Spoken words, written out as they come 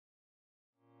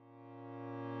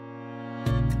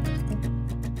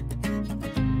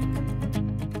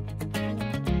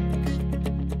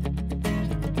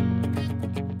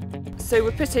So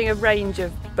we're putting a range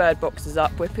of bird boxes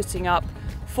up. We're putting up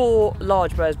 4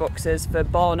 large bird boxes for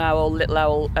barn owl, little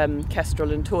owl,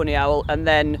 kestrel and tawny owl, and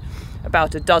then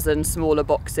about a dozen smaller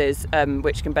boxes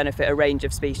which can benefit a range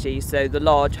of species. So the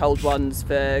large hold ones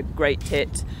for great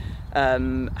tit,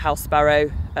 house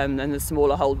sparrow, and the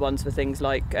smaller hold ones for things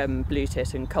like blue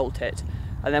tit and coal tit.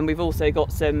 And then we've also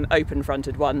got some open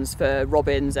fronted ones for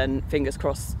robins, and fingers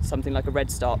crossed something like a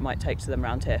redstart might take to them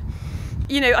around here.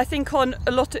 You know, I think on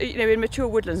a lot of, in mature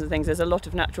woodlands and things, there's a lot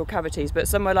of natural cavities, but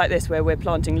somewhere like this where we're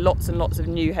planting lots and lots of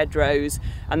new hedgerows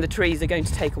and the trees are going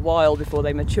to take a while before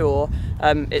they mature,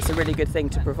 it's a really good thing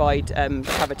to provide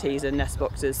cavities and nest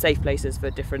boxes, safe places for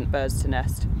different birds to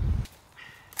nest.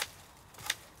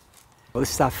 Well,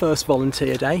 this is our first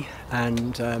volunteer day,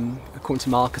 and according to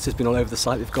Marcus, has been all over the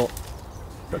site. We've got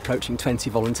approaching 20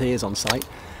 volunteers on site.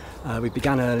 We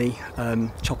began early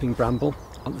chopping bramble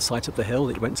on the site up the hill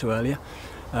that you went to earlier,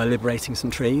 liberating some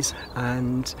trees,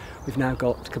 and we've now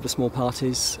got a couple of small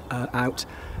parties out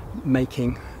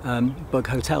making bug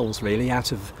hotels, really,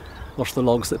 out of a lot of the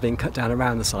logs that are being cut down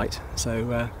around the site.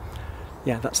 So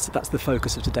yeah, that's the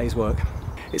focus of today's work.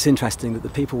 It's interesting that the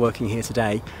people working here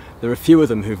today, there are a few of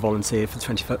them who volunteered for the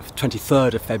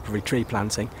 23rd of February tree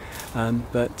planting,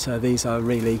 but these are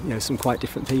really, some quite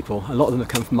different people. A lot of them have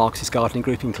come from Marcus's gardening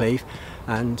group in Cleeve,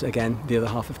 and again the other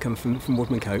half have come from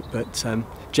Woodmancote, but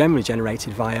generally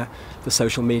generated via the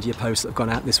social media posts that have gone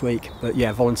out this week. But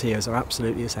yeah, volunteers are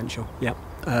absolutely essential. Yep.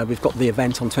 We've got the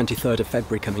event on 23rd of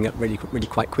February coming up really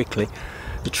quite quickly.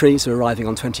 The trees are arriving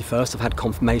on 21st. I've had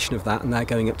confirmation of that, and they're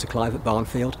going up to Cleeve at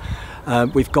Barnfield.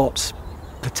 We've got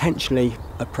potentially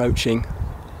approaching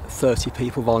 30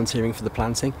 people volunteering for the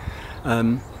planting.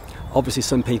 Obviously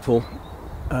some people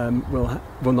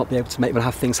will not be able to will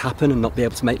have things happen and not be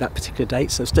able to make that particular date,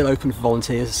 so still open for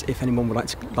volunteers if anyone would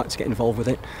like to get involved with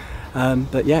it.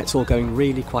 But yeah, it's all going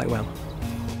really quite well.